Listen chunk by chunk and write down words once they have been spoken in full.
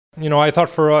You know, I thought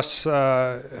for us,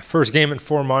 first game in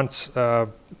 4 months,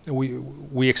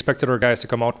 we expected our guys to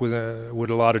come out with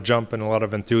a lot of jump and a lot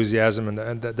of enthusiasm,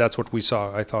 and that's what we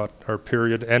saw. I thought our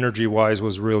period, energy-wise,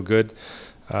 was real good.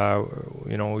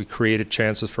 You know, we created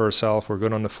chances for ourselves. We're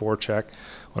good on the forecheck.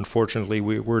 Unfortunately,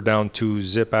 we're down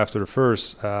 2-0 after the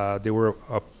first. They were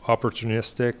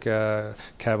opportunistic,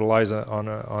 capitalized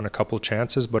on a couple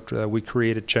chances, but we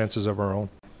created chances of our own.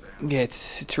 Yeah,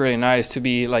 it's really nice to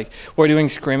be like, we're doing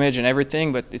scrimmage and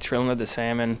everything, but it's really not the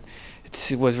same, and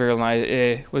it was very nice.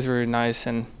 It was very nice,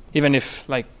 and even if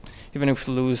we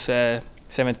lose 7-2,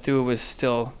 it was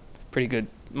still a pretty good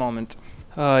moment.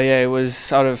 Yeah, it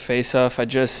was out of face-off. I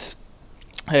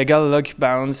got a lucky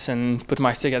bounce and put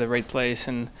my stick at the right place,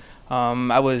 and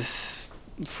I was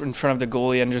in front of the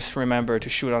goalie and just remember to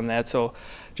shoot on net. So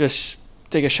just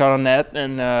take a shot on net,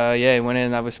 and yeah, it went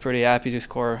in. I was pretty happy to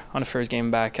score on the first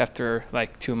game back after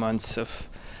like 2 months of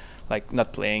like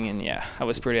not playing, and yeah, I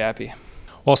was pretty happy.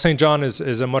 Well, St. John is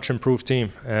a much improved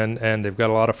team, and they've got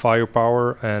a lot of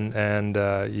firepower, and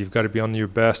you've got to be on your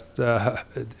best,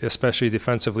 especially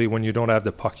defensively. When you don't have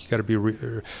the puck, you got to be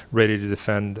ready to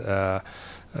defend,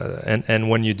 and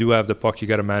when you do have the puck, you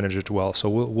got to manage it well. So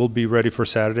we'll be ready for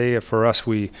Saturday. For us,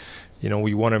 we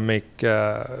want to make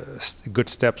good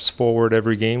steps forward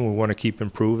every game. We want to keep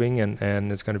improving,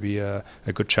 and it's going to be a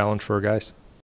good challenge for our guys.